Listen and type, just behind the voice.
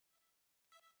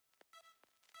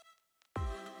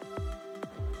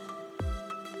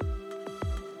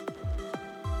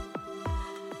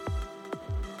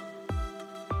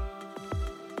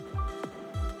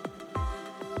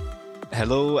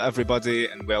Hello, everybody,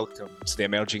 and welcome to the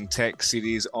Emerging Tech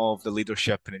series of the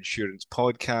Leadership and Insurance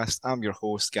podcast. I'm your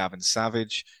host, Gavin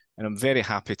Savage, and I'm very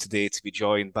happy today to be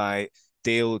joined by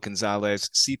Dale Gonzalez,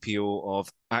 CPO of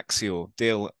Axio.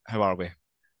 Dale, how are we?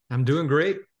 I'm doing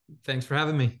great. Thanks for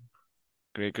having me.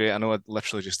 Great, great. I know I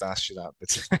literally just asked you that,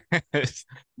 but it's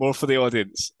more for the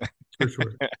audience. For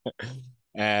sure.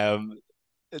 Um,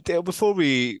 Dale, before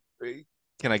we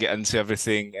kind of get into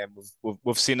everything,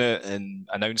 we've seen it and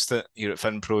announced it here at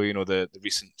FinPro, the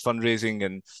recent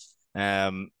fundraising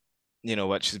and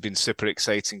which has been super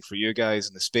exciting for you guys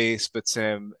in the space, but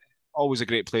always a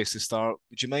great place to start.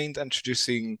 Would you mind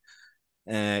introducing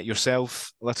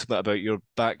yourself, a little bit about your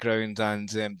background and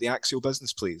the Axio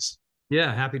business, please?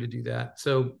 Yeah, happy to do that.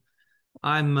 So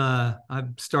I've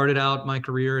started out my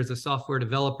career as a software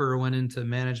developer, went into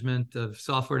management of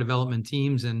software development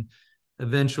teams, and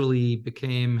eventually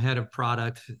became head of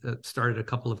product. Started a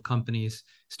couple of companies.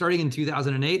 Starting in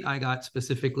 2008, I got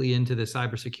specifically into the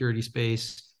cybersecurity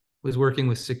space. Was working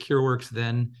with SecureWorks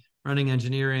then, running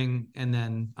engineering, and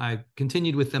then I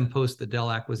continued with them post the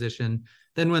Dell acquisition.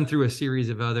 Then went through a series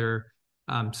of other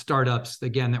startups,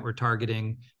 again, that were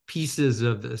targeting pieces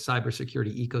of the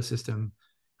cybersecurity ecosystem.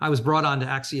 I was brought on to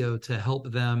Axio to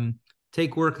help them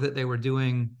take work that they were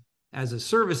doing as a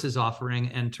services offering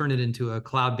and turn it into a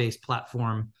cloud-based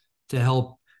platform to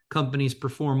help companies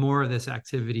perform more of this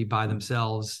activity by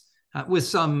themselves, with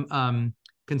some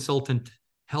consultant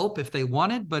help if they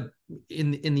wanted, but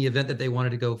in the event that they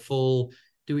wanted to go full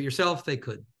do-it-yourself, they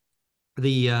could.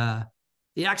 The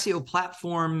Axio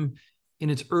platform in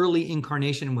its early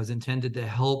incarnation was intended to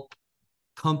help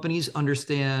companies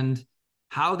understand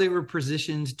how they were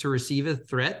positioned to receive a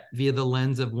threat via the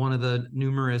lens of one of the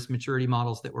numerous maturity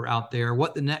models that were out there,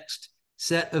 what the next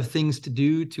set of things to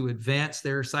do to advance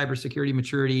their cybersecurity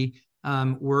maturity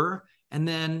were, and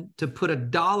then to put a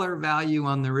dollar value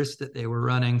on the risk that they were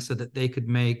running so that they could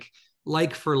make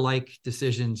like for like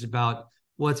decisions about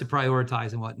what to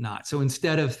prioritize and what not. So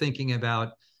instead of thinking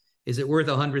about, is it worth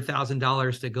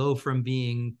 $100,000 to go from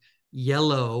being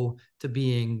yellow to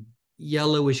being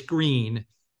yellowish green,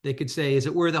 they could say, is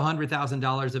it worth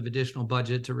 $100,000 of additional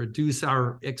budget to reduce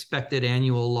our expected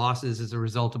annual losses as a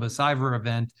result of a cyber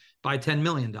event by $10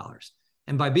 million?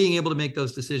 And by being able to make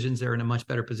those decisions, they're in a much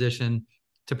better position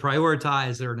to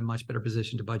prioritize, they're in a much better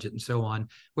position to budget and so on.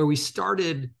 Where we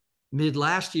started mid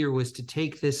last year was to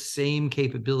take this same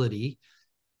capability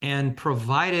and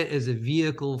provide it as a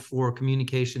vehicle for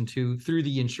communication through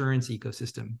the insurance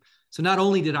ecosystem. So not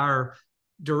only did our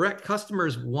direct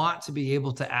customers want to be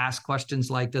able to ask questions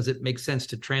like, does it make sense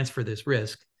to transfer this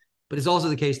risk? But it's also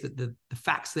the case that the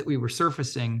facts that we were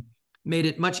surfacing made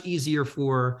it much easier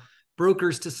for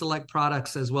brokers to select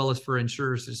products, as well as for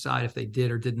insurers to decide if they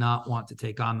did or did not want to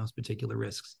take on those particular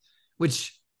risks,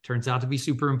 which turns out to be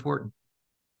super important.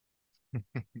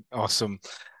 Awesome.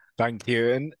 Thank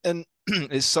you. And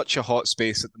it's such a hot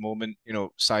space at the moment,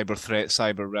 cyber threat,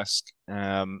 cyber risk,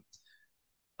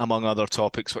 among other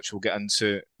topics, which we'll get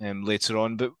into later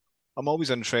on. But I'm always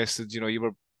interested, you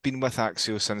were been with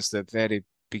Axio since the very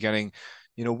beginning.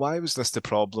 Why was this the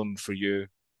problem for you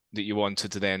that you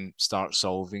wanted to then start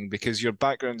solving? Because your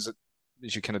background's,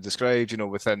 as you kind of described,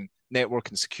 within network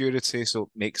and security, so it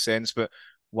makes sense. But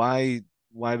why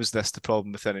was this the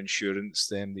problem within insurance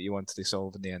then that you wanted to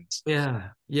solve in the end?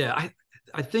 Yeah.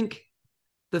 I think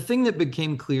the thing that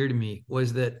became clear to me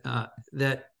was that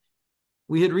that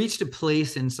we had reached a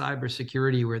place in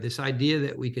cybersecurity where this idea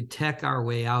that we could tech our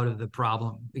way out of the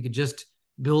problem, we could just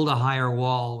build a higher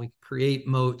wall, we could create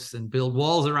moats and build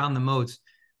walls around the moats.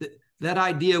 That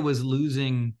idea was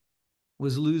losing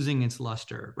its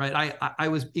luster, right? I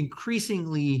was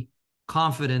increasingly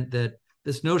confident that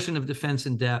this notion of defense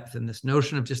in depth and this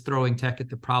notion of just throwing tech at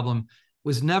the problem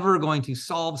was never going to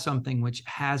solve something which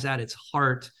has at its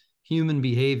heart human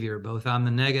behavior, both on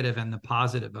the negative and the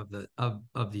positive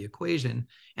of the equation,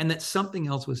 and that something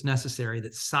else was necessary,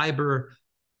 that cyber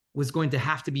was going to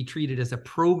have to be treated as a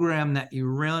program that you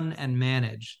run and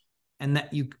manage, and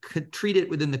that you could treat it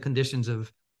within the conditions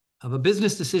of a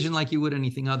business decision like you would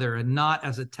anything other, and not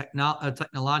as a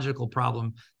technological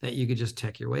problem that you could just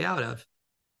tech your way out of.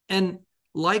 And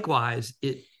likewise,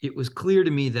 it was clear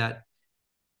to me that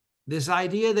this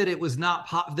idea that it was not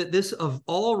that this, of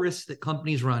all risks that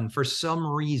companies run, for some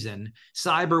reason,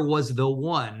 cyber was the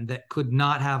one that could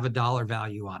not have a dollar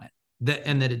value on it,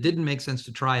 and that it didn't make sense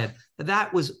to try it.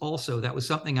 That was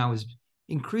something I was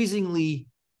increasingly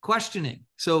questioning.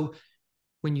 So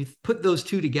when you put those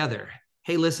two together,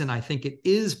 hey, listen, I think it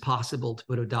is possible to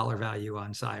put a dollar value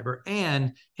on cyber.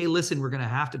 And hey, listen, we're going to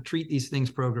have to treat these things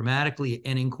programmatically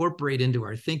and incorporate into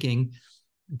our thinking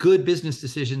good business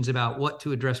decisions about what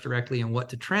to address directly and what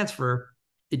to transfer,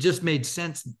 it just made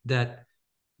sense that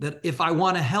if I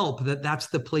want to help, that's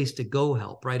the place to go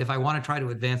help, right? If I want to try to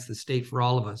advance the state for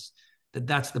all of us,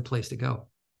 that's the place to go.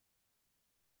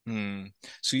 Hmm.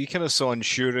 So you kind of saw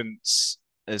insurance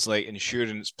as like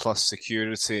insurance plus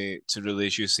security to really,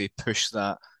 as you say, push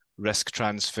that risk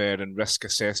transfer and risk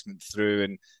assessment through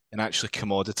and actually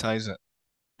commoditize it.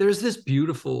 There's this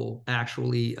beautiful,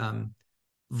 actually,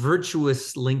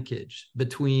 virtuous linkage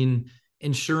between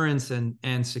insurance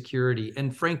and security.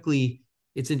 And frankly,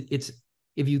 it's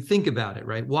if you think about it,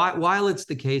 right? While it's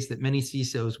the case that many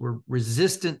CISOs were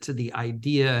resistant to the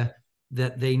idea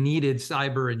that they needed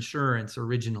cyber insurance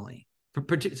originally,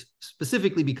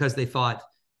 specifically because they thought,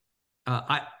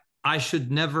 I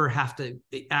should never have to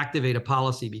activate a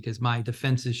policy because my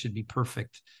defenses should be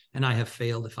perfect, and I have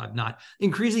failed if I'm not.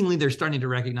 Increasingly, they're starting to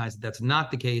recognize that that's not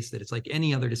the case, that it's like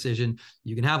any other decision.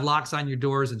 You can have locks on your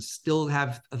doors and still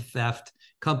have a theft.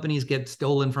 Companies get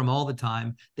stolen from all the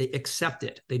time. They accept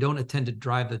it. They don't intend to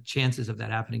drive the chances of that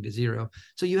happening to zero.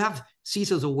 So you have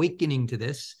CISOs awakening to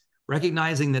this,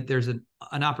 recognizing that there's an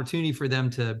opportunity for them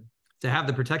to have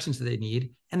the protections that they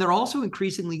need. And they're also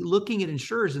increasingly looking at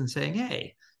insurers and saying,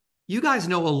 hey, you guys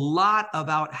know a lot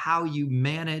about how you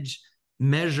manage,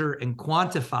 measure, and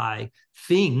quantify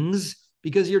things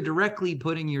because you're directly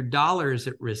putting your dollars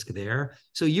at risk there.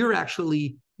 So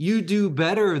you do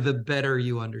better the better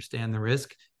you understand the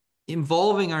risk.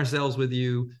 Involving ourselves with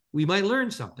you, we might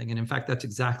learn something. And in fact, that's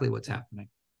exactly what's happening.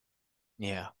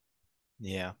 Yeah.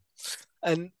 Yeah.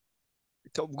 And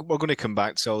we're going to come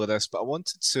back to all of this, but I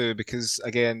wanted to, because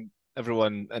again,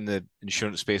 everyone in the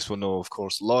insurance space will know, of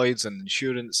course, Lloyd's and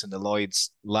insurance and the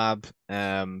Lloyd's lab.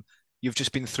 You've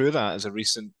just been through that as a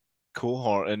recent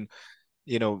cohort. And,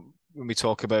 when we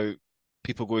talk about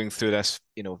people going through this,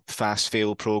 fast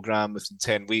fail program within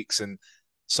 10 weeks, and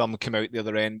some come out the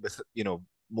other end with,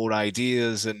 more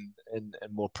ideas and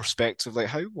more perspective. Like,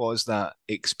 how was that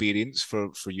experience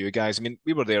for you guys? I mean,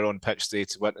 we were there on pitch day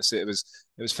to witness it. It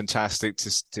was fantastic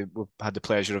we had the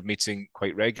pleasure of meeting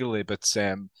quite regularly. But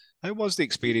how was the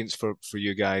experience for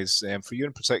you guys, for you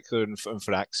in particular, and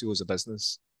for Axio as a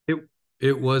business?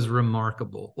 It was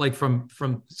remarkable, like from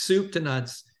soup to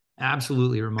nuts,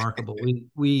 absolutely remarkable.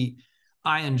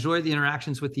 I enjoyed the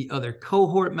interactions with the other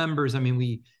cohort members. I mean,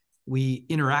 we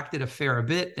interacted a fair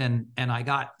bit, and I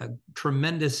got a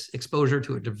tremendous exposure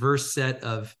to a diverse set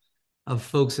of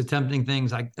folks attempting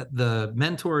things. The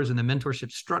mentors and the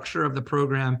mentorship structure of the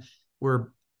program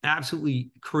were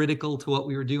absolutely critical to what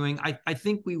we were doing. I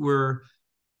think we were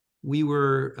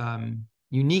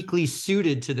uniquely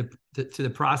suited to the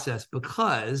process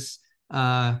because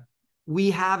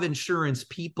we have insurance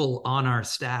people on our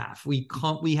staff. We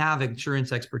have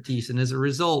insurance expertise, and as a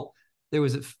result, there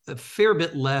was a fair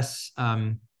bit less.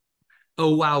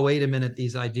 Oh wow! Wait a minute.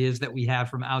 These ideas that we have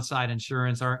from outside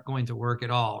insurance aren't going to work at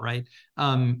all, right?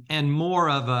 And more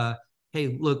of a,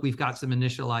 hey, look, we've got some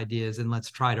initial ideas, and let's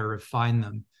try to refine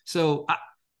them. So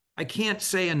I can't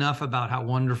say enough about how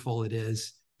wonderful it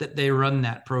is that they run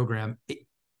that program.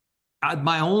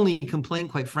 My only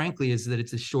complaint, quite frankly, is that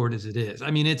it's as short as it is.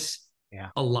 I mean, it's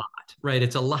a lot, right?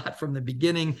 It's a lot from the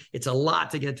beginning. It's a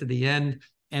lot to get to the end.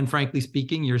 And frankly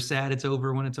speaking, you're sad it's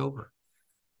over when it's over.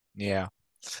 Yeah.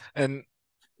 And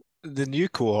the new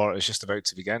cohort is just about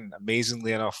to begin.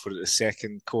 Amazingly enough, we're at the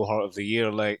second cohort of the year.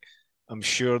 Like, I'm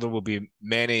sure there will be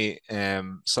many,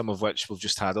 some of which we've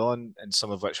just had on, and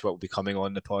some of which will be coming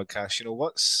on the podcast.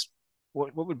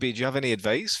 What would be? Do you have any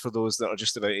advice for those that are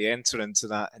just about to enter into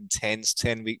that intense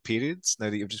 10-week periods now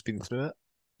that you've just been through it?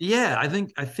 Yeah, I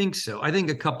think so. I think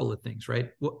a couple of things,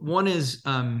 right? One is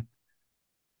the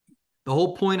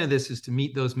whole point of this is to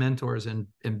meet those mentors and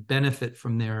benefit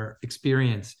from their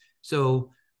experience.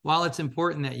 So while it's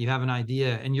important that you have an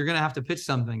idea and you're going to have to pitch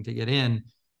something to get in,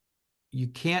 you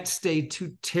can't stay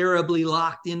too terribly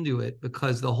locked into it,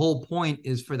 because the whole point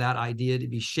is for that idea to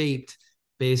be shaped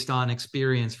based on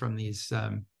experience from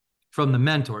from the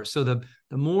mentors. So the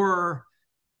more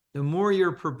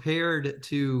you're prepared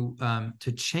to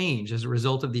change as a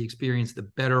result of the experience, the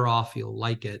better off you'll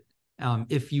like it.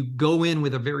 If you go in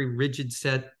with a very rigid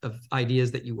set of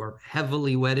ideas that you are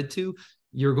heavily wedded to,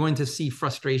 you're going to see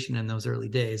frustration in those early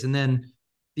days. And then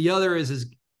the other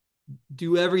is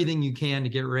do everything you can to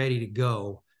get ready to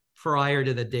go prior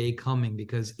to the day coming,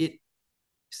 because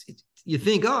you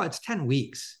think, oh, it's 10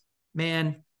 weeks,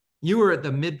 man. You are at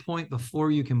the midpoint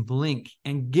before you can blink.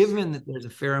 And given that there's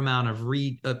a fair amount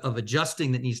of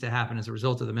adjusting that needs to happen as a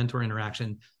result of the mentor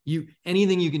interaction,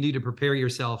 anything you can do to prepare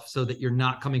yourself so that you're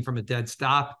not coming from a dead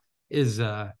stop is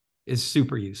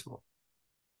super useful.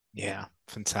 Yeah,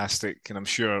 fantastic. And I'm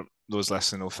sure those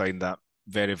listening will find that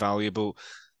very valuable.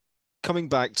 Coming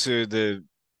back to the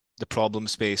problem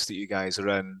space that you guys are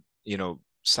in,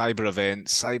 cyber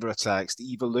events, cyber attacks,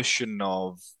 the evolution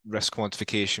of risk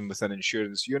quantification within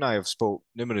insurance. You and I have spoke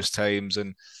numerous times,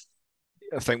 and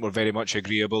I think we're very much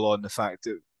agreeable on the fact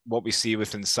that what we see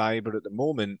within cyber at the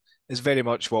moment is very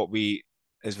much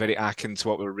is very akin to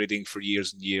what we were reading for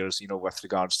years and years, with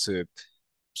regards to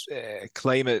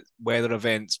climate weather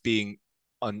events being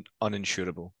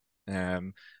uninsurable.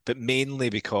 But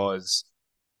mainly because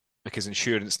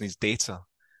insurance needs data.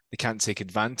 They can't take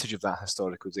advantage of that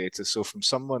historical data. So from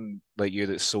someone like you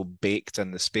that's so baked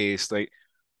in the space, like,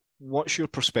 what's your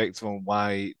perspective on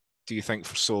why do you think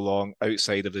for so long,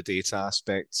 outside of the data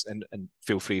aspects, and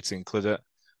feel free to include it,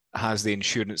 has the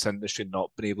insurance industry not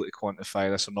been able to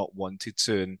quantify this or not wanted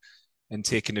to, and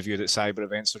taking the view that cyber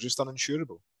events are just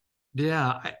uninsurable?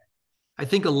 Yeah, I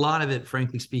think a lot of it,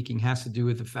 frankly speaking, has to do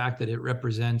with the fact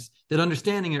that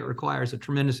understanding it requires a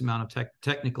tremendous amount of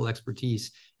technical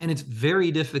expertise. And it's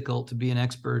very difficult to be an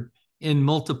expert in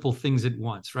multiple things at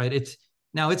once, right?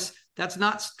 That's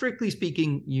not strictly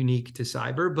speaking unique to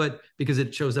cyber, but because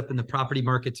it shows up in the property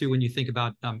market too, when you think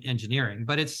about engineering,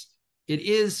 but it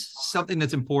is something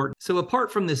that's important. So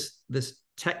apart from this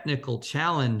technical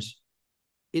challenge,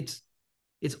 it's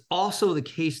also the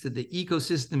case that the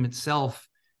ecosystem itself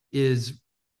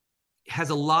has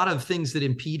a lot of things that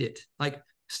impede it. Like,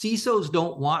 CISOs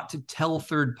don't want to tell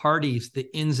third parties the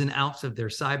ins and outs of their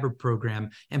cyber program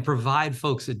and provide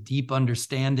folks a deep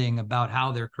understanding about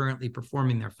how they're currently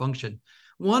performing their function.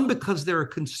 One, because they're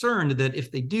concerned that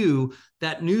if they do,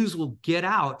 that news will get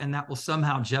out and that will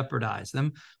somehow jeopardize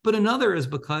them. But another is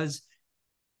because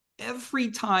every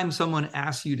time someone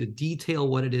asks you to detail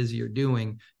what it is you're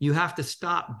doing, you have to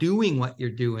stop doing what you're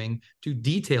doing to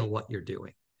detail what you're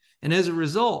doing. And as a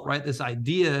result, right, this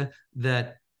idea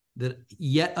that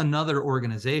yet another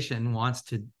organization wants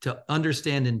to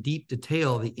understand in deep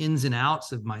detail the ins and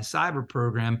outs of my cyber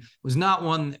program was not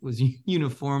one that was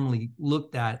uniformly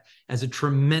looked at as a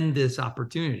tremendous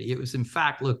opportunity. It was in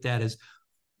fact looked at as,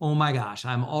 oh my gosh,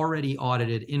 I'm already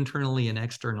audited internally and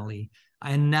externally,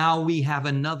 and now we have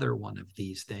another one of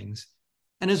these things.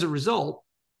 And as a result,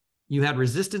 you had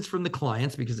resistance from the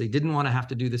clients because they didn't want to have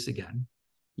to do this again.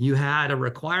 You had a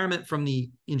requirement from the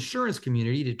insurance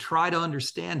community to try to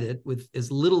understand it with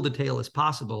as little detail as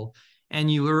possible.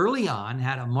 And you early on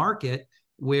had a market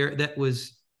that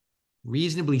was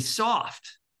reasonably soft.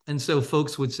 And so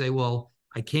folks would say, well,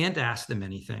 I can't ask them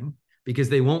anything because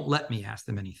they won't let me ask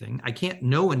them anything. I can't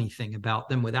know anything about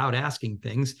them without asking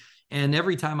things. And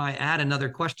every time I add another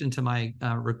question to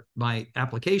my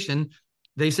application,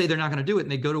 they say they're not going to do it,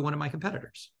 and they go to one of my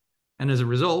competitors. And as a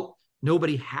result,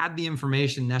 nobody had the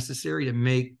information necessary to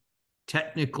make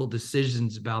technical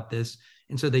decisions about this.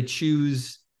 And so they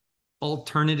choose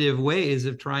alternative ways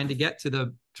of trying to get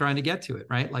to it,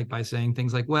 right? Like by saying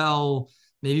things like, well,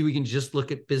 maybe we can just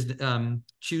look at business,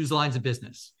 choose lines of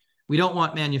business. We don't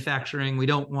want manufacturing. We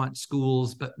don't want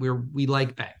schools, but we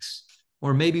like banks.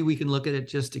 Or maybe we can look at it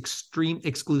just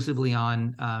exclusively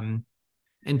on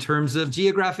in terms of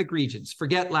geographic regions.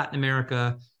 Forget Latin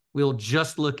America. We'll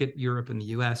just look at Europe and the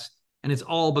US. And it's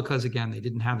all because, again, they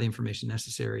didn't have the information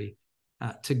necessary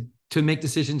to make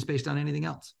decisions based on anything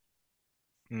else.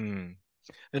 And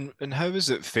how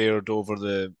has it fared over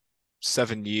the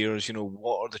 7 years?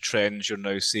 What are the trends you're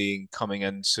now seeing coming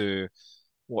into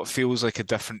what feels like a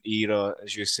different era,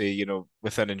 as you say,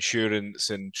 within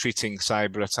insurance and treating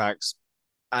cyber attacks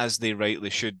as they rightly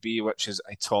should be, which is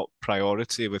a top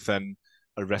priority within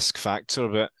a risk factor.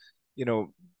 But,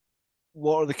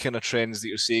 what are the kind of trends that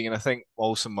you're seeing? And I think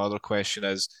also my other question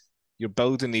is, you're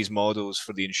building these models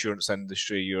for the insurance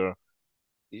industry.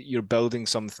 You're building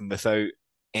something without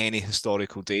any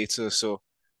historical data. So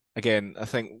again, I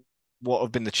think, what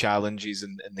have been the challenges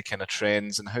and the kind of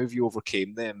trends, and how have you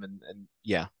overcame them? And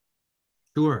yeah.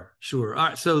 Sure. All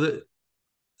right. So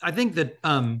I think that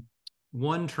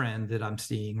one trend that I'm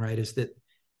seeing, right, is that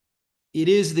it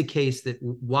is the case that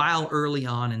while early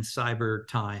on in cyber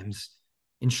times,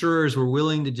 insurers were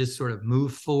willing to just sort of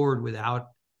move forward without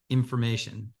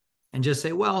information and just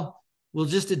say, well, we'll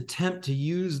just attempt to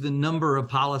use the number of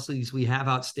policies we have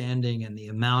outstanding and the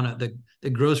amount of the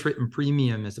gross written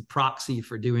premium as a proxy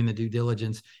for doing the due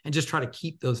diligence, and just try to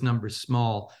keep those numbers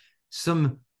small.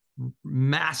 Some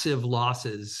massive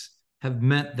losses have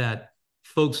meant that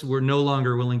folks were no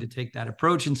longer willing to take that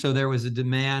approach. And so there was a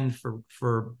demand for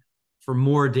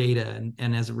more data.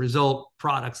 And as a result,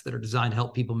 products that are designed to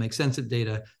help people make sense of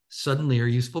data suddenly are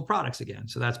useful products again.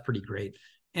 So that's pretty great.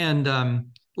 And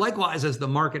likewise, as the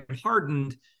market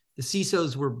hardened, the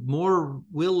CISOs were more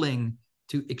willing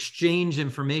to exchange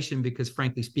information because,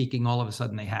 frankly speaking, all of a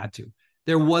sudden they had to.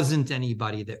 There wasn't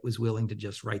anybody that was willing to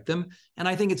just write them. And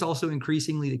I think it's also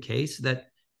increasingly the case that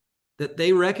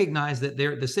they recognize that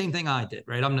they're the same thing I did,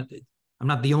 right? I'm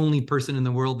not the only person in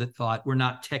the world that thought we're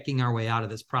not teching our way out of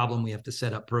this problem. We have to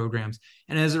set up programs.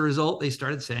 And as a result, they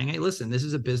started saying, hey, listen, this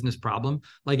is a business problem.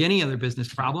 Like any other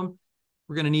business problem,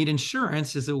 we're going to need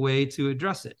insurance as a way to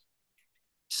address it.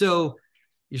 So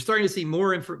you're starting to see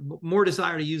more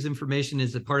desire to use information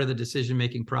as a part of the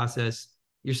decision-making process.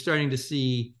 You're starting to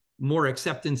see more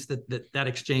acceptance that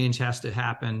exchange has to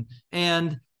happen.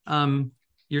 And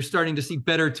you're starting to see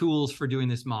better tools for doing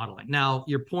this modeling. Now,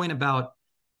 your point about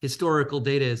historical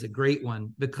data is a great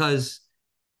one, because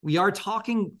we are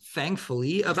talking,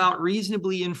 thankfully, about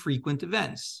reasonably infrequent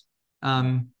events.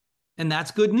 And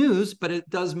that's good news, but it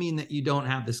does mean that you don't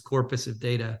have this corpus of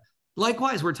data.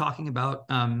 Likewise, we're talking about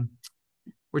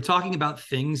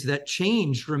things that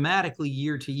change dramatically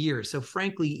year to year. So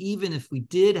frankly, even if we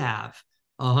did have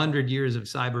 100 years of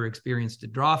cyber experience to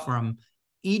draw from,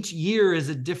 each year is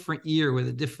a different year with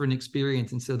a different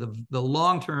experience. And so the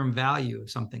long-term value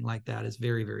of something like that is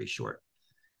very, very short.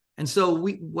 And so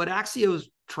what Axio's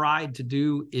tried to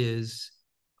do is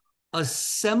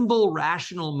assemble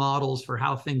rational models for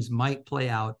how things might play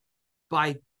out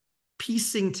by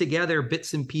piecing together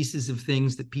bits and pieces of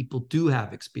things that people do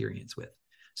have experience with.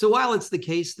 So while it's the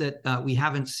case that we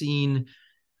haven't seen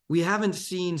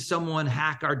someone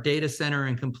hack our data center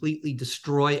and completely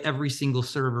destroy every single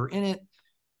server in it,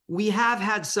 we have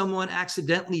had someone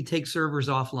accidentally take servers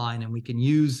offline, and we can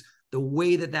use the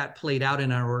way that played out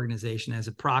in our organization as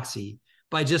a proxy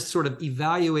by just sort of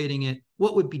evaluating it.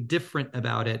 What would be different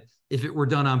about it if it were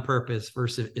done on purpose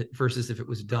versus if it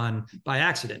was done by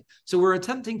accident? So we're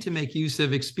attempting to make use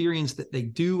of experience that they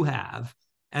do have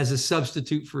as a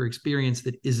substitute for experience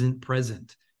that isn't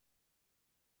present.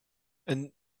 And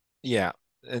yeah,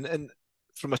 and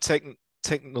from a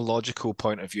technological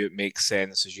point of view, it makes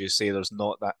sense. As you say, there's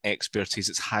not that expertise.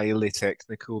 It's highly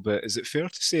technical, but is it fair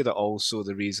to say that also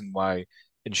the reason why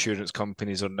insurance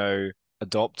companies are now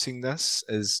adopting this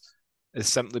is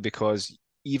simply because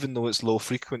even though it's low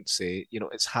frequency,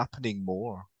 it's happening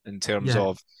more in terms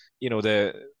of,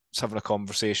 having a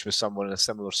conversation with someone in a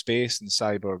similar space in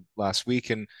cyber last week,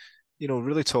 and,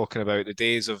 really talking about the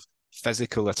days of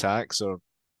physical attacks are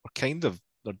kind of,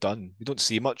 they're done. We don't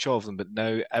see much of them, but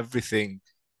now everything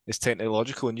is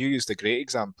technological. And you used a great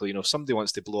example. If somebody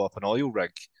wants to blow up an oil rig,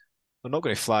 they're not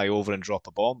going to fly over and drop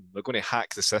a bomb. They're going to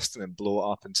hack the system and blow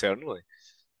it up internally.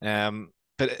 But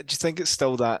do you think it's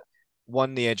still that,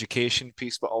 one, the education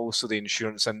piece, but also the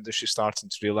insurance industry starting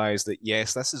to realize that,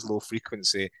 yes, this is low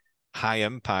frequency, high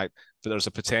impact, but there's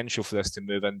a potential for this to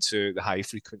move into the high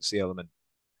frequency element,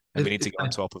 and we need to get on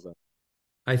top of it.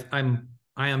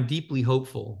 I am deeply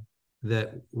hopeful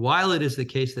that while it is the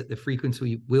case that the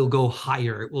frequency will go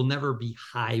higher, it will never be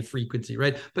high frequency,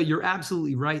 right? But you're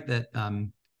absolutely right that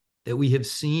we have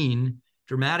seen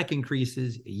dramatic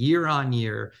increases year on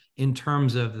year in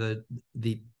terms of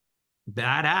the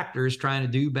bad actors trying to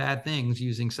do bad things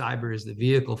using cyber as the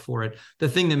vehicle for it. The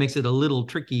thing that makes it a little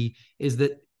tricky is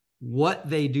that what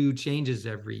they do changes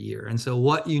every year. And so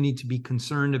what you need to be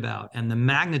concerned about and the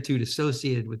magnitude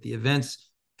associated with the events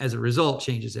as a result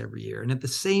changes every year. And at the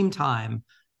same time,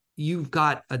 you've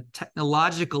got a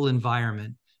technological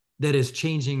environment that is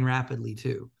changing rapidly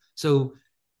too. So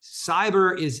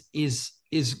cyber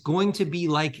is going to be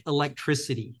like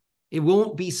electricity. It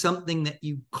won't be something that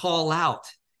you call out.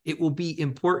 It will be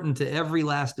important to every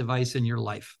last device in your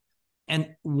life.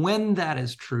 And when that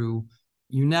is true,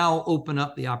 you now open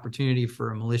up the opportunity for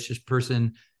a malicious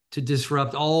person to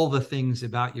disrupt all the things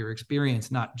about your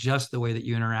experience, not just the way that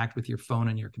you interact with your phone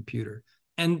and your computer.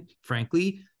 And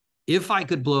frankly, if I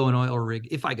could blow an oil rig,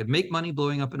 if I could make money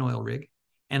blowing up an oil rig,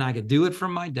 and I could do it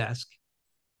from my desk,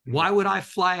 why would I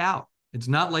fly out? It's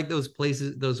not like those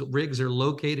rigs are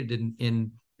located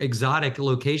in exotic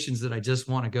locations that I just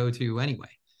want to go to anyway.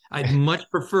 I'd much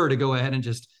prefer to go ahead and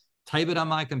just type it on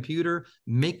my computer,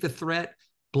 make the threat,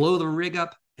 blow the rig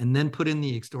up, and then put in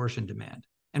the extortion demand.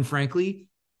 And frankly,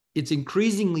 it's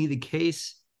increasingly the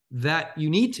case that you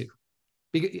need to.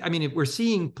 Because, I mean,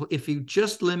 if you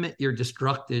just limit your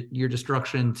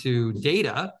destruction to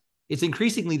data, it's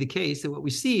increasingly the case that what we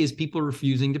see is people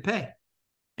refusing to pay.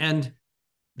 And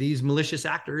these malicious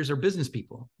actors are business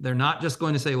people. They're not just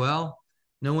going to say, well,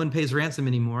 no one pays ransom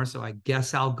anymore, so I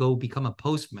guess I'll go become a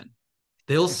postman.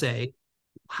 They'll say,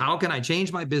 how can I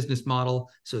change my business model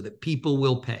so that people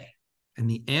will pay? And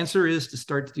the answer is to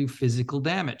start to do physical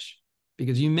damage.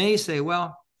 Because you may say,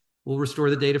 well, we'll restore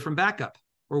the data from backup.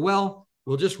 Or, well,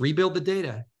 we'll just rebuild the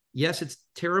data. Yes, it's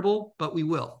terrible, but we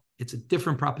will. it's a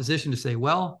different proposition to say,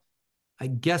 well, I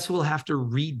guess we'll have to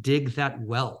redig that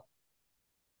well.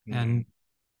 And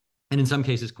in some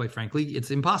cases, quite frankly,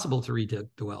 it's impossible to redig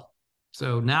the well.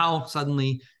 So now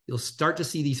suddenly you'll start to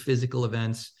see these physical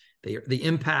events. The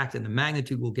impact and the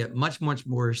magnitude will get much, much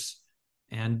worse.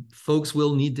 And folks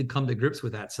will need to come to grips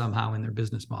with that somehow in their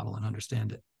business model and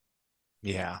understand it.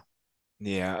 Yeah.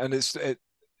 Yeah. And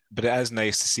but it is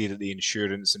nice to see that the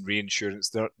insurance and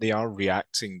reinsurance, they are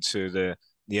reacting to the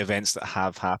events that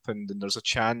have happened. And there's a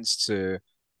chance to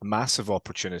a massive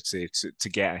opportunity to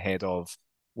get ahead of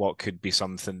what could be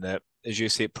something that, as you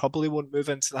say, probably won't move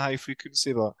into the high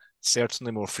frequency, but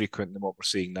certainly more frequent than what we're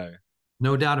seeing now.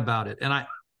 No doubt about it. And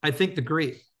I think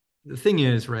the thing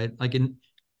is, right, like in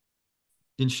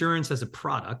insurance as a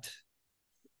product,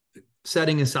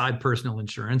 setting aside personal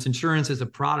insurance as a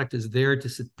product is there to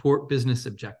support business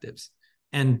objectives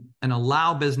and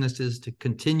allow businesses to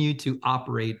continue to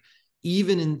operate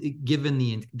even given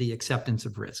the acceptance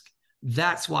of risk.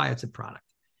 That's why it's a product.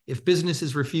 If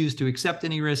businesses refuse to accept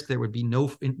any risk, there would be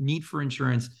no need for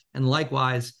insurance. And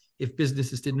likewise, if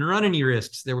businesses didn't run any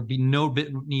risks, there would be no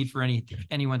need for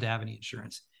anyone to have any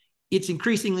insurance. It's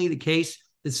increasingly the case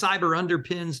that cyber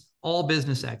underpins all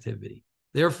business activity.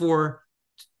 Therefore,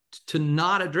 to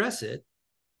not address it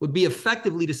would be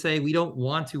effectively to say we don't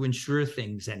want to insure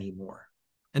things anymore.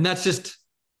 And that's just,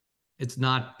 it's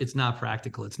not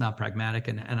practical. It's not pragmatic.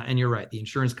 And you're right. The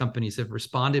insurance companies have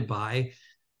responded by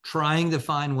trying to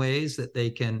find ways that they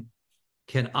can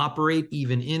operate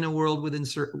even in a world with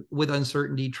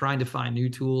uncertainty, trying to find new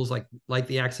tools like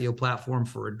the Axio platform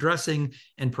for addressing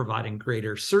and providing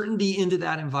greater certainty into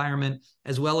that environment,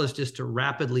 as well as just to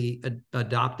rapidly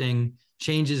adopting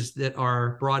changes that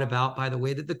are brought about by the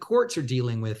way that the courts are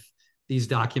dealing with these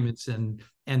documents and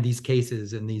these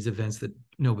cases and these events that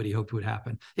nobody hoped would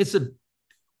happen.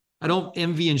 I don't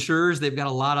envy insurers. They've got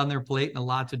a lot on their plate and a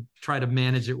lot to try to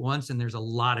manage at once. And there's a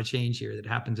lot of change here that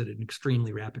happens at an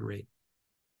extremely rapid rate.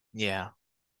 Yeah.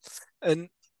 And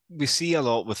we see a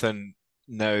lot within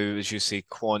now, as you say,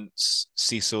 quants,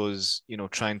 CISOs,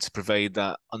 trying to provide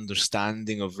that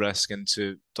understanding of risk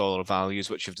into dollar values,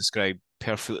 which you've described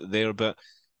perfectly there. But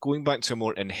going back to a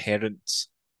more inherent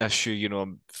issue,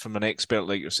 from an expert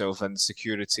like yourself in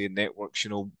security and networks,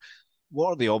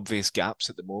 what are the obvious gaps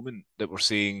at the moment that we're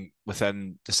seeing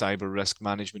within the cyber risk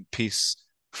management piece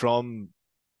from,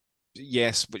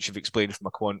 yes, which you've explained from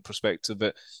a quant perspective,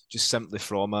 but just simply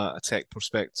from a tech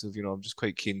perspective, I'm just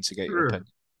quite keen to get your opinion.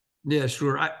 Yeah,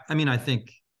 sure. I mean, I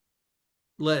think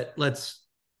let's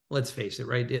face it,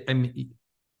 right?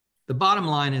 The bottom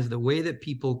line is the way that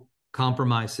people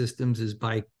compromise systems is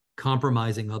by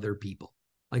compromising other people.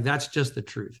 Like that's just the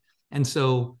truth. And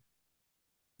so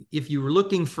if you were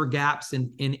looking for gaps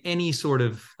in any sort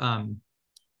of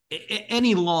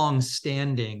any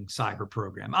long-standing cyber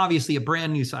program, obviously a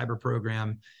brand new cyber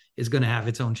program is going to have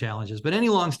its own challenges, but any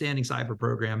long-standing cyber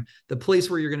program, the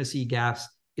place where you're going to see gaps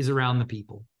is around the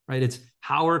people, right? It's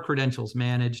how are credentials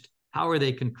managed? How are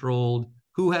they controlled?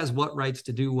 Who has what rights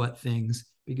to do what things?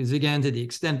 Because again, to the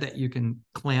extent that you can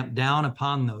clamp down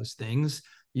upon those things,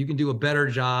 you can do a better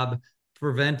job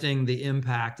preventing the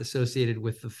impact associated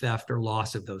with the theft or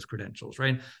loss of those credentials,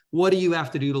 right? What do you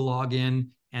have to do to log in?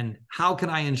 And how can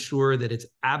I ensure that it's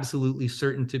absolutely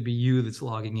certain to be you that's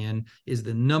logging in is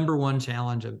the number one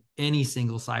challenge of any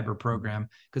single cyber program,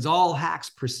 because all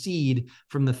hacks proceed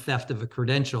from the theft of a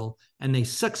credential and they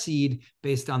succeed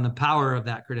based on the power of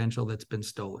that credential that's been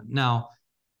stolen. Now,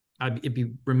 it'd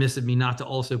be remiss of me not to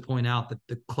also point out that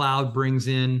the cloud brings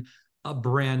in a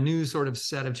brand new sort of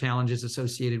set of challenges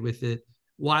associated with it.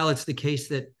 While it's the case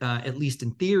that, at least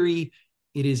in theory,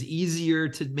 it is easier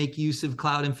to make use of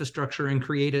cloud infrastructure and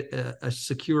create a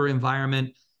secure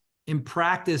environment, in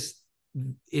practice,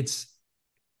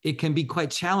 it can be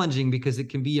quite challenging because it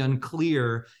can be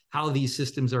unclear how these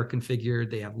systems are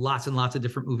configured. They have lots and lots of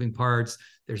different moving parts.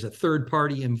 There's a third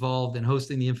party involved in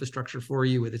hosting the infrastructure for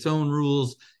you with its own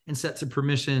rules and sets of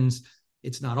permissions.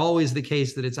 It's not always the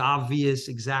case that it's obvious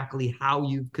exactly how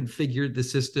you've configured the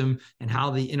system and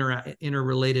how the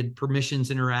interrelated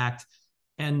permissions interact.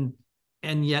 And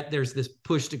yet there's this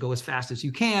push to go as fast as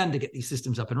you can to get these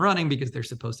systems up and running because they're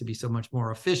supposed to be so much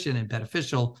more efficient and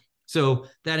beneficial. So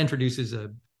that introduces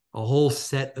a whole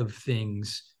set of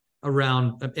things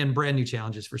around and brand new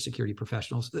challenges for security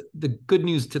professionals. The good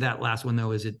news to that last one,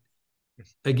 though, is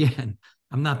again,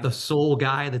 I'm not the sole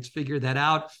guy that's figured that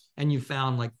out. And you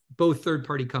found like both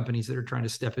third-party companies that are trying to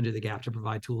step into the gap to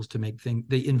provide tools to make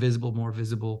the invisible more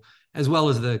visible, as well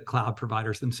as the cloud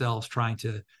providers themselves trying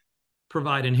to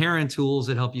provide inherent tools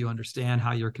that help you understand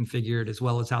how you're configured, as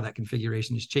well as how that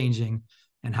configuration is changing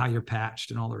and how you're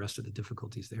patched and all the rest of the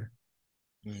difficulties there.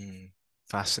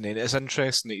 Fascinating. It's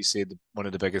interesting that you say one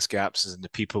of the biggest gaps is in the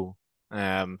people.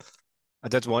 I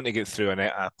did want to get through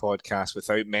a podcast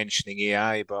without mentioning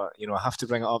AI, but I have to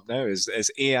bring it up now. Is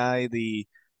AI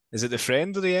is it the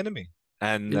friend or the enemy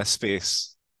in this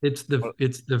space? It's the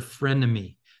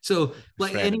frenemy. So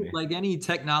like Frenemy. any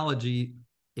technology,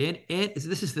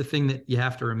 this is the thing that you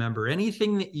have to remember.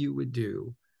 Anything that you would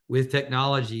do with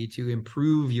technology to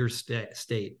improve your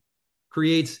state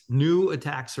creates new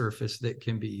attack surface that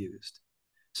can be used.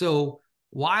 So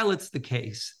while it's the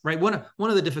case, right? One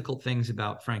of the difficult things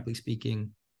about, frankly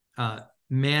speaking,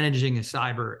 managing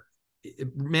cyberspace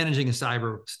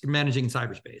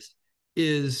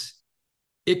is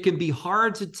it can be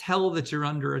hard to tell that you're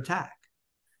under attack.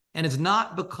 And it's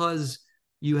not because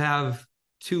you have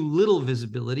too little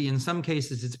visibility. In some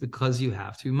cases, it's because you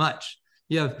have too much.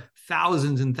 You have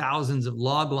thousands and thousands of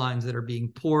log lines that are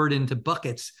being poured into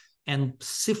buckets, and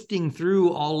sifting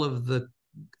through all of the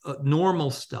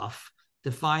normal stuff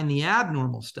to find the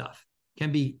abnormal stuff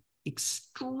can be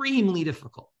extremely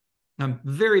difficult.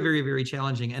 Very, very, very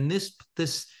challenging. And this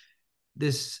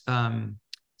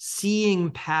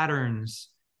seeing patterns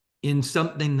in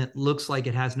something that looks like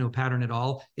it has no pattern at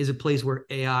all is a place where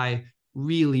AI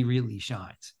really, really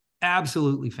shines.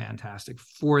 Absolutely fantastic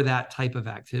for that type of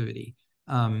activity.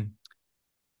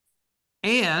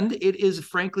 And it is,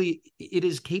 frankly, it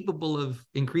is capable of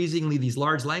increasingly, these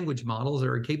large language models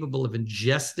are capable of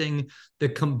ingesting the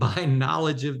combined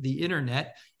knowledge of the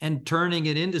internet and turning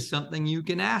it into something you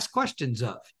can ask questions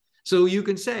of. So you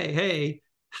can say, hey,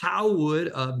 how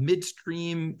would a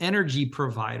midstream energy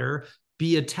provider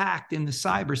be attacked in the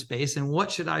cyberspace, and what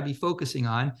should I be focusing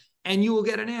on? And you will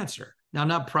get an answer. Now, I'm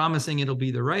not promising it'll be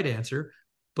the right answer,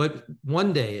 but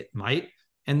one day it might.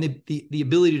 And the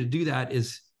ability to do that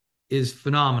is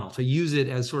phenomenal, to use it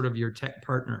as sort of your tech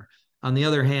partner. On the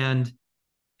other hand,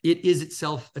 it is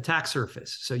itself attack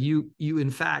surface. So you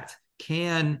in fact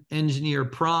can engineer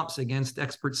prompts against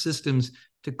expert systems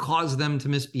to cause them to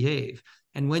misbehave.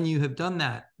 And when you have done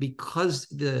that, because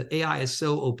the AI is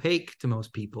so opaque to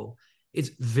most people, it's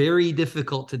very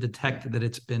difficult to detect that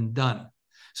it's been done.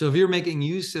 So if you're making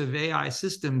use of AI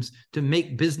systems to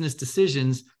make business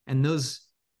decisions, and those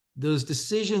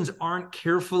decisions aren't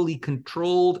carefully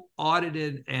controlled,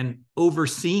 audited, and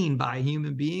overseen by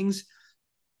human beings,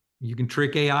 you can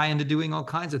trick AI into doing all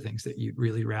kinds of things that you'd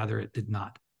really rather it did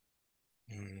not.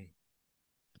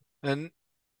 And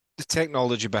the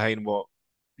technology behind what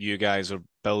you guys are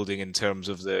building in terms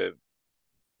of the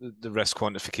risk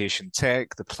quantification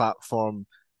tech, the platform,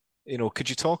 could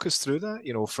you talk us through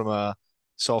that, from a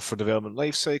software development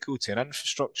lifecycle to an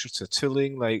infrastructure to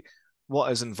tooling, like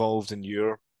what is involved in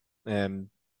your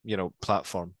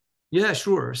platform? Yeah,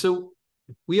 sure. So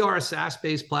we are a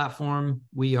SaaS-based platform.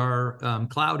 We are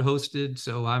cloud hosted.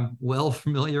 So I'm well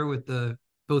familiar with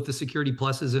both the security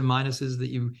pluses and minuses that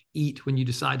you eat when you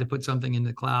decide to put something in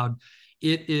the cloud.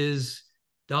 It is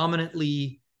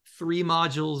dominantly 3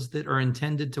 modules that are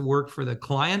intended to work for the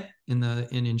client, in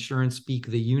insurance speak,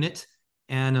 the unit,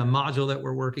 and a module that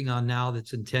we're working on now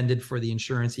that's intended for the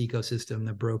insurance ecosystem,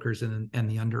 the brokers and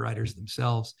the underwriters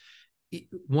themselves.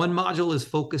 One module is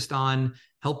focused on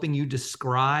helping you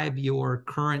describe your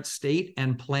current state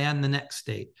and plan the next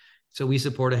state. So we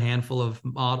support a handful of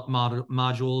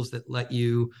modules that let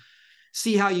you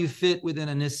see how you fit within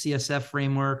a NIST CSF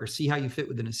framework, or see how you fit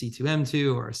within a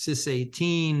C2M2 or a CIS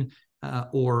 18,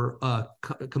 or a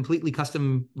completely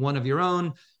custom one of your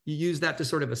own. You use that to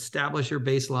sort of establish your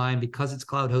baseline. Because it's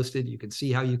cloud hosted, you can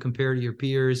see how you compare to your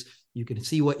peers. You can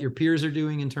see what your peers are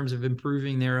doing in terms of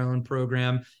improving their own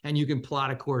program, and you can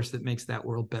plot a course that makes that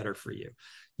world better for you.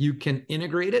 You can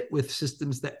integrate it with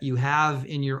systems that you have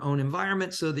in your own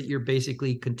environment, so that you're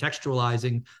basically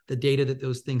contextualizing the data that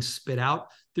those things spit out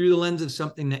through the lens of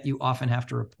something that you often have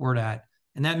to report at.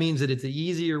 And that means that it's an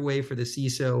easier way for the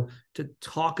CISO to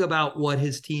talk about what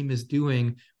his team is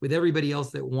doing with everybody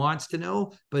else that wants to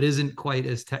know, but isn't quite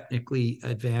as technically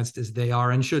advanced as they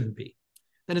are and shouldn't be.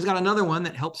 Then it's got another one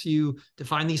that helps you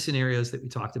define these scenarios that we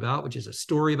talked about, which is a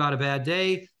story about a bad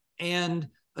day, and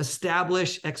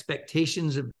establish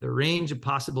expectations of the range of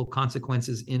possible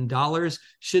consequences in dollars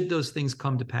should those things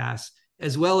come to pass,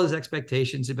 as well as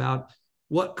expectations about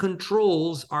what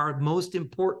controls are most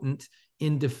important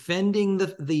in defending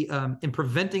in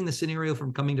preventing the scenario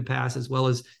from coming to pass, as well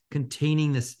as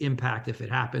containing this impact if it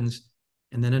happens.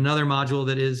 And then another module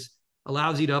that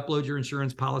allows you to upload your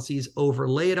insurance policies,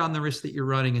 overlay it on the risk that you're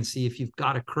running, and see if you've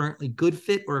got a currently good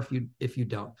fit or if you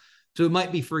don't. So it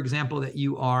might be, for example, that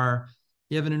you have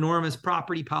an enormous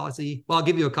property policy. Well, I'll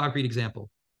give you a concrete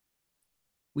example.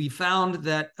 We found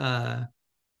that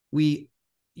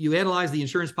you analyze the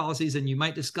insurance policies, and you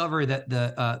might discover that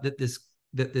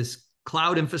this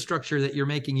cloud infrastructure that you're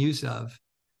making use of,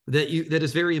 that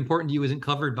is very important to you, isn't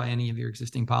covered by any of your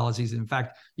existing policies. In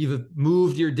fact, you've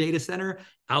moved your data center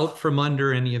out from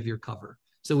under any of your cover.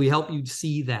 So we help you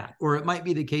see that. Or it might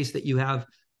be the case that you have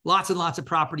lots and lots of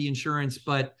property insurance,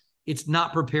 but it's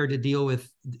not prepared to deal with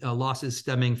losses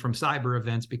stemming from cyber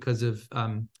events because of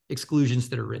exclusions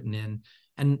that are written in.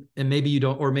 And maybe you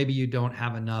don't, or maybe you don't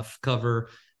have enough cover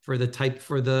for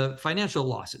the financial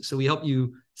losses. So we help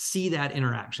you see that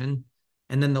interaction.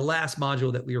 And then the last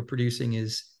module that we are producing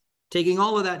is taking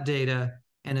all of that data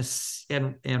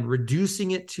and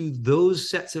reducing it to those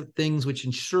sets of things which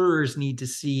insurers need to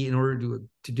see in order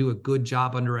to do a good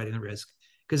job underwriting the risk.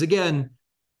 Because again,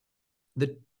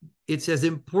 it's as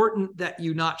important that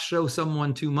you not show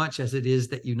someone too much as it is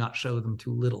that you not show them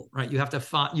too little, right? You have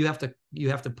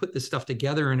to put this stuff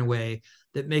together in a way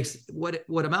that makes what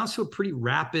amounts to a pretty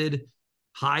rapid,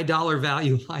 high dollar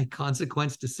value, high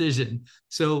consequence decision.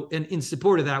 So, and in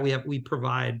support of that, we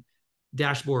provide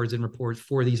dashboards and reports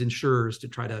for these insurers to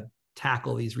try to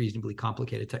tackle these reasonably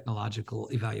complicated technological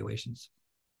evaluations.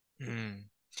 Mm.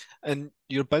 And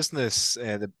your business,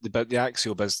 the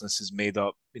Axio business, is made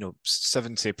up,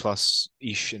 70 plus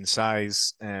ish in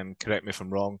size. Correct me if I'm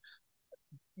wrong.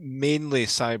 Mainly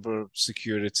cyber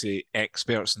security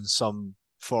experts in some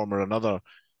form or another.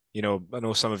 I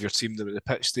know some of your team, the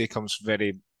pitch day comes from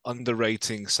very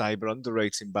cyber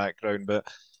underwriting background. But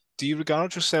do you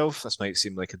regard yourself? This might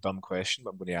seem like a dumb question,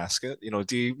 but I'm going to ask it.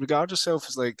 Do you regard yourself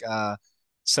as like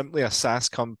simply a SaaS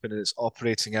company that's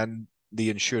operating in the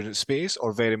insurance space,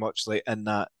 or very much like in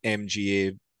that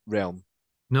MGA realm?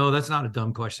 No, that's not a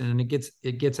dumb question, and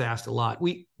it gets asked a lot.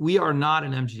 We are not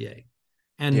an MGA,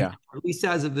 and Yeah. at least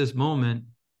as of this moment,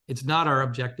 it's not our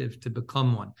objective to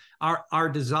become one. Our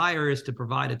desire is to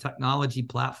provide a technology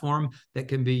platform that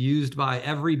can be used by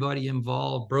everybody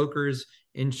involved: brokers,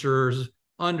 insurers,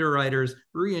 underwriters,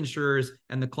 reinsurers,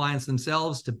 and the clients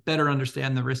themselves, to better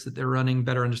understand the risks that they're running,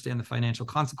 better understand the financial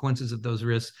consequences of those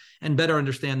risks, and better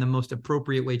understand the most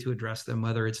appropriate way to address them,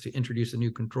 whether it's to introduce a new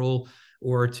control,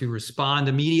 or to respond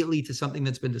immediately to something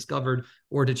that's been discovered,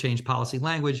 or to change policy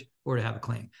language, or to have a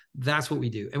claim. That's what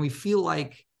we do. And we feel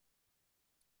like,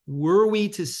 were we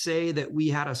to say that we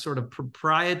had a sort of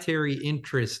proprietary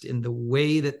interest in the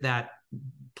way that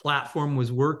platform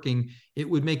was working, it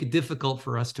would make it difficult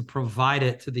for us to provide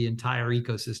it to the entire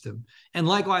ecosystem. And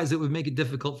likewise, it would make it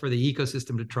difficult for the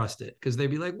ecosystem to trust it, because they'd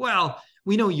be like, well,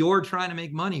 we know you're trying to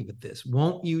make money with this.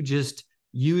 Won't you just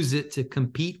use it to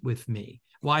compete with me?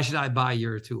 Why should I buy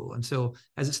your tool? And so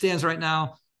as it stands right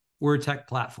now, we're a tech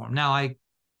platform. Now,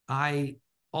 I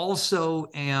also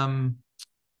am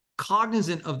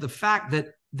cognizant of the fact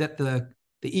that the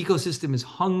ecosystem is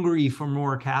hungry for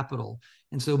more capital.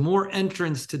 And so more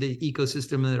entrants to the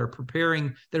ecosystem that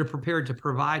are prepared to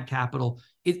provide capital,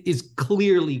 it is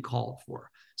clearly called for.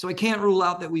 So I can't rule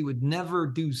out that we would never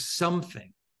do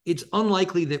something. It's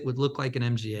unlikely that would look like an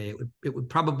MGA. It would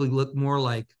probably look more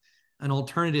like an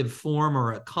alternative form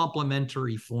or a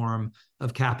complementary form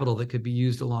of capital that could be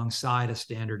used alongside a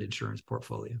standard insurance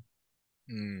portfolio.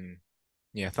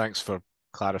 Yeah, thanks for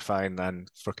clarifying and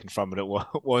for confirming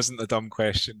it wasn't a dumb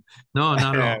question. No,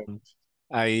 not at all.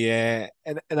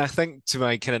 And I think, to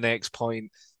my kind of next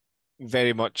point,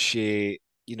 very much you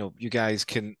guys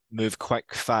can move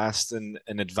quick, fast, and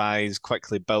advise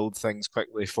quickly, build things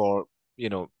quickly for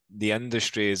the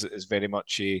industry is very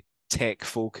much a tech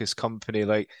focused company.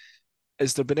 Like,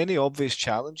 has there been any obvious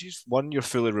challenges? One, you're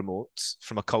fully remote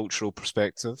from a cultural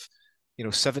perspective.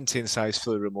 17 size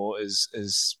fully remote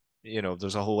is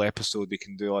there's a whole episode we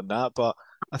can do on that. But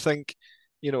I think,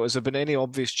 has there been any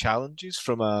obvious challenges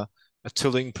from a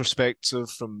tooling perspective,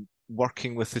 from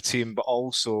working with the team, but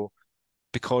also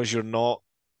because you're not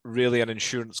really an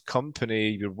insurance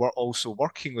company, you're also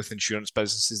working with insurance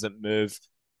businesses that move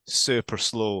super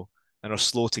slow and are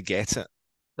slow to get it?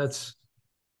 That's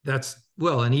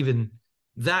well, and even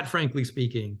that, frankly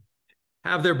speaking,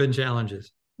 have there been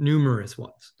challenges? Numerous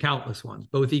ones, countless ones,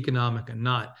 both economic and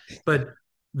not. But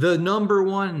the number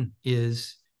one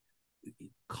is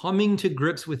coming to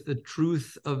grips with the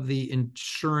truth of the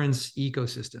insurance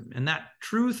ecosystem. And that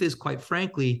truth is, quite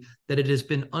frankly, that it has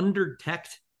been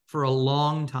under-teched for a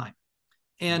long time.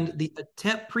 And the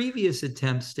previous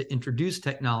attempts to introduce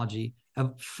technology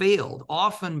have failed,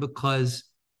 often because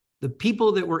the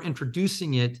people that were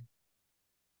introducing it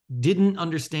didn't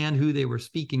understand who they were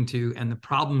speaking to and the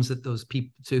problems that those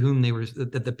people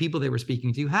that the people they were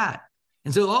speaking to had.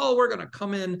 And so, we're going to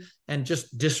come in and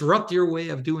just disrupt your way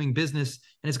of doing business,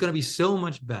 and it's going to be so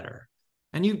much better.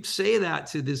 And you say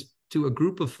that to a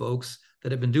group of folks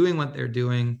that have been doing what they're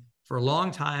doing for a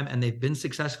long time, and they've been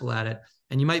successful at it.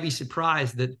 And you might be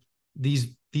surprised that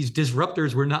these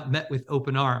disruptors were not met with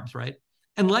open arms, right?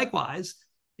 And likewise,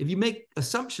 if you make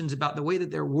assumptions about the way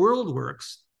that their world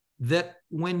works, that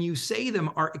when you say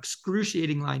them are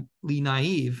excruciatingly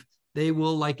naive, they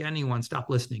will, like anyone, stop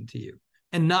listening to you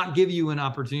and not give you an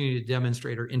opportunity to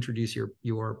demonstrate or introduce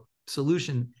your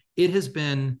solution. It has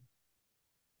been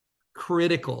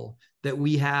critical that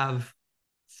we have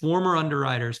former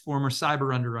underwriters, former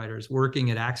cyber underwriters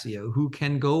working at Axio who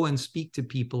can go and speak to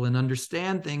people and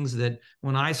understand things that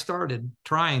when I started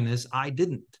trying this, I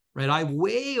didn't, right? I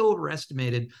way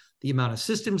overestimated the amount of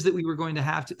systems that we were going to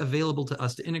have available to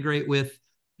us to integrate with,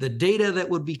 the data that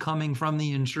would be coming from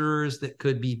the insurers that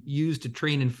could be used to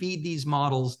train and feed these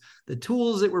models, the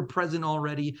tools that were present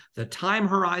already, the time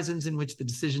horizons in which the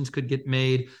decisions could get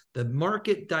made, the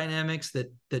market dynamics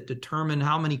that determine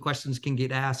how many questions can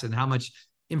get asked and how much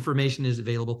information is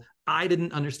available. I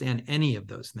didn't understand any of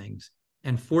those things.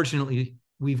 And fortunately,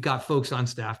 we've got folks on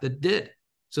staff that did.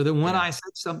 So that when I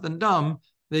said something dumb,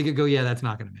 they could go, yeah, that's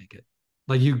not going to make it.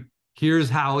 Like,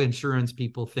 here's how insurance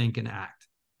people think and act.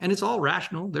 And it's all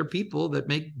rational. They're people that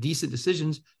make decent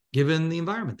decisions given the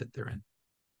environment that they're in.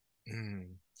 Mm.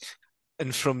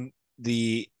 And from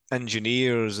the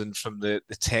engineers and from the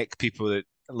tech people that,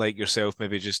 like yourself,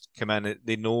 maybe just come in,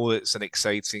 they know it's an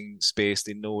exciting space.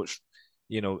 They know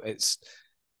it's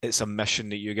a mission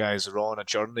that you guys are on, a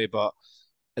journey. But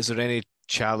is there any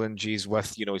challenges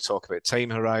with, we talk about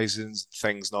time horizons,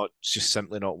 things not just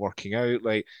simply not working out?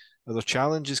 Like, are there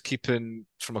challenges keeping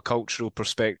from a cultural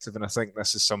perspective? And I think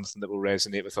this is something that will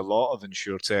resonate with a lot of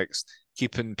insurtechs,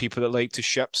 keeping people that like to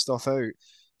ship stuff out,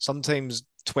 sometimes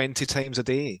 20 times a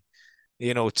day,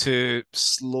 to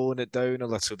slowing it down a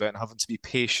little bit and having to be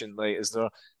patient. Like, is there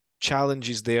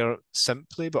challenges there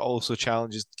simply, but also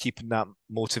challenges keeping that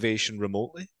motivation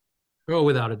remotely? Oh,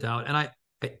 without a doubt. And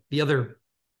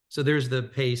so there's the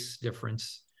pace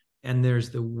difference, and there's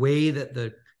the way that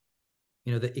that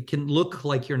it can look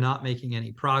like you're not making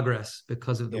any progress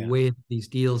because of the way that these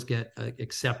deals get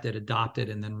accepted, adopted,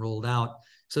 and then rolled out.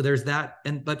 So there's that.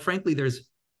 But frankly, this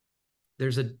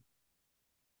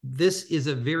is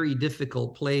a very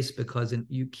difficult place because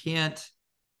you can't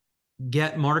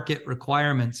get market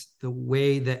requirements the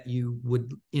way that you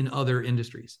would in other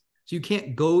industries. So you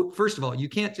can't first of all, you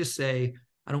can't just say,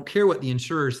 I don't care what the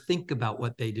insurers think about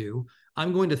what they do.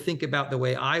 I'm going to think about the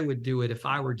way I would do it if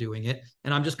I were doing it.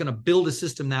 And I'm just going to build a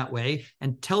system that way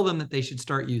and tell them that they should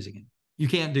start using it. You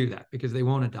can't do that because they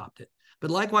won't adopt it.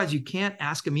 But likewise, you can't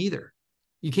ask them either.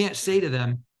 You can't say to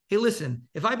them, hey, listen,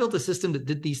 if I built a system that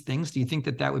did these things, do you think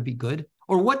that would be good?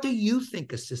 Or what do you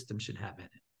think a system should have in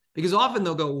it? Because often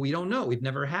they'll go, well, we don't know. We've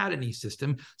never had any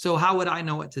system. So how would I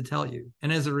know what to tell you?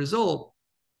 And as a result,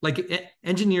 like,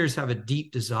 engineers have a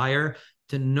deep desire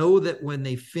to know that when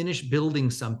they finish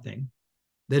building something,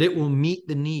 that it will meet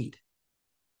the need.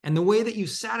 And the way that you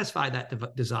satisfy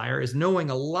that desire is knowing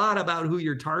a lot about who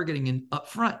you're targeting up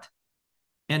front.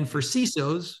 And for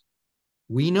CISOs,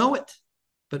 we know it.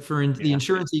 But for the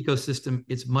insurance ecosystem,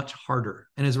 it's much harder.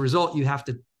 And as a result, you have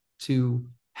to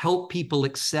help people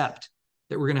accept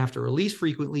that we're going to have to release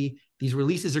frequently. These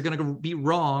releases are going to be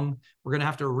wrong. We're going to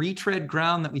have to retread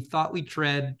ground that we thought we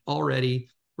tread already.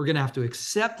 We're going to have to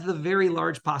accept the very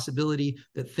large possibility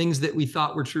that things that we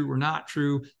thought were true were not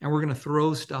true, and we're going to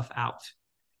throw stuff out.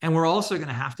 And we're also going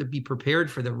to have to be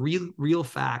prepared for the real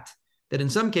fact that in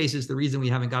some cases, the reason we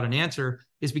haven't got an answer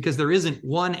is because there isn't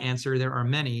one answer, there are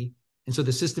many. And so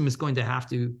the system is going to have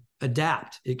to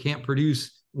adapt. It can't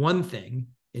produce one thing.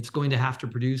 It's going to have to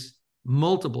produce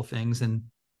multiple things. And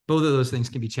both of those things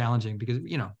can be challenging because,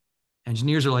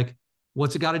 engineers are like,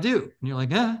 what's it got to do? And you're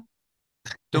like,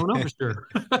 don't know for sure.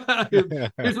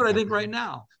 Here's what I think right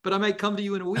now, but I might come to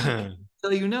you in a week and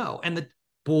tell you no. And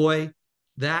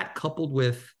that coupled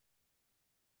with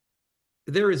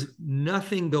there is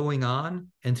nothing going on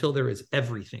until there is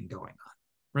everything going on,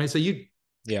 right? So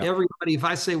everybody, if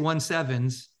I say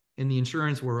 1.7s in the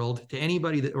insurance world to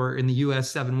anybody or in the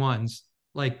US 7.1s,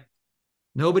 like,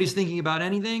 nobody's thinking about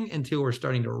anything until we're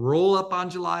starting to roll up on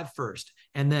July 1st.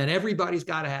 And then everybody's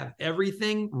got to have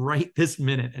everything right this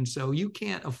minute. And so you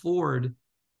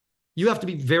have to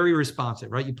be very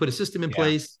responsive, right? You put a system in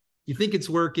place, you think it's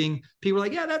working. People are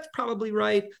like, yeah, that's probably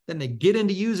right. Then they get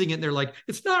into using it and they're like,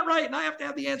 it's not right. And I have to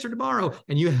have the answer tomorrow.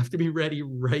 And you have to be ready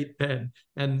right then.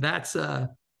 And that's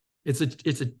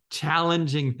it's a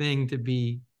challenging thing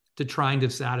to trying to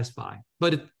satisfy,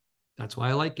 but that's why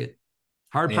I like it.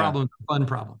 Hard problems, fun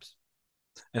problems.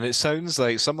 And it sounds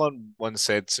like someone once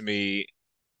said to me,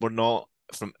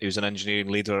 he was an engineering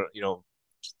leader,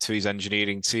 to his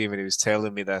engineering team, and he was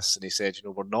telling me this, and he said,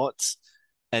 we're not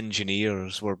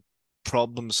engineers, we're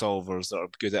problem solvers that are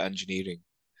good at engineering.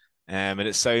 And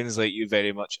it sounds like you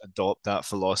very much adopt that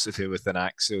philosophy within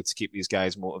Axio to keep these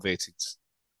guys motivated.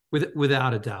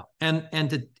 Without a doubt, and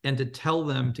to tell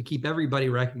them, to keep everybody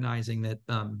recognizing that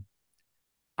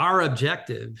our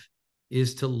objective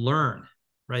is to learn,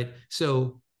 right?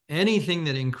 So anything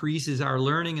that increases our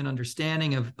learning and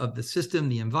understanding of the system,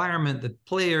 the environment, the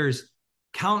players,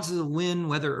 counts as a win,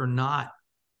 whether or not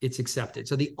it's accepted.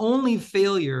 So the only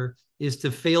failure is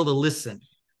to fail to listen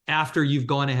after you've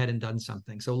gone ahead and done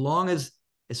something. So long as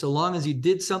you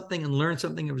did something and learned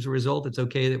something as a result, it's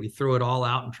okay that we throw it all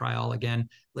out and try all again.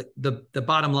 Like the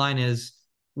bottom line is,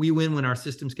 we win when our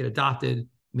systems get adopted,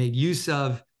 made use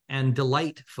of, and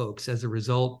delight folks as a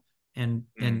result. And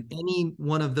any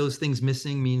one of those things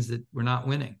missing means that we're not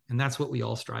winning. And that's what we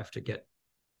all strive to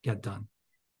get done.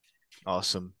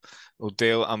 Awesome. Well,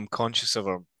 Dale, I'm conscious of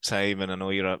our time, and I know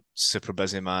you're a super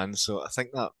busy man, so I think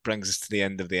that brings us to the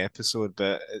end of the episode.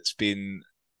 But it's been,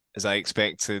 as I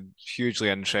expected, hugely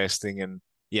interesting, and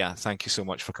yeah, thank you so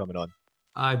much for coming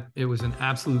on. It was an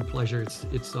absolute pleasure.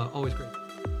 It's always great.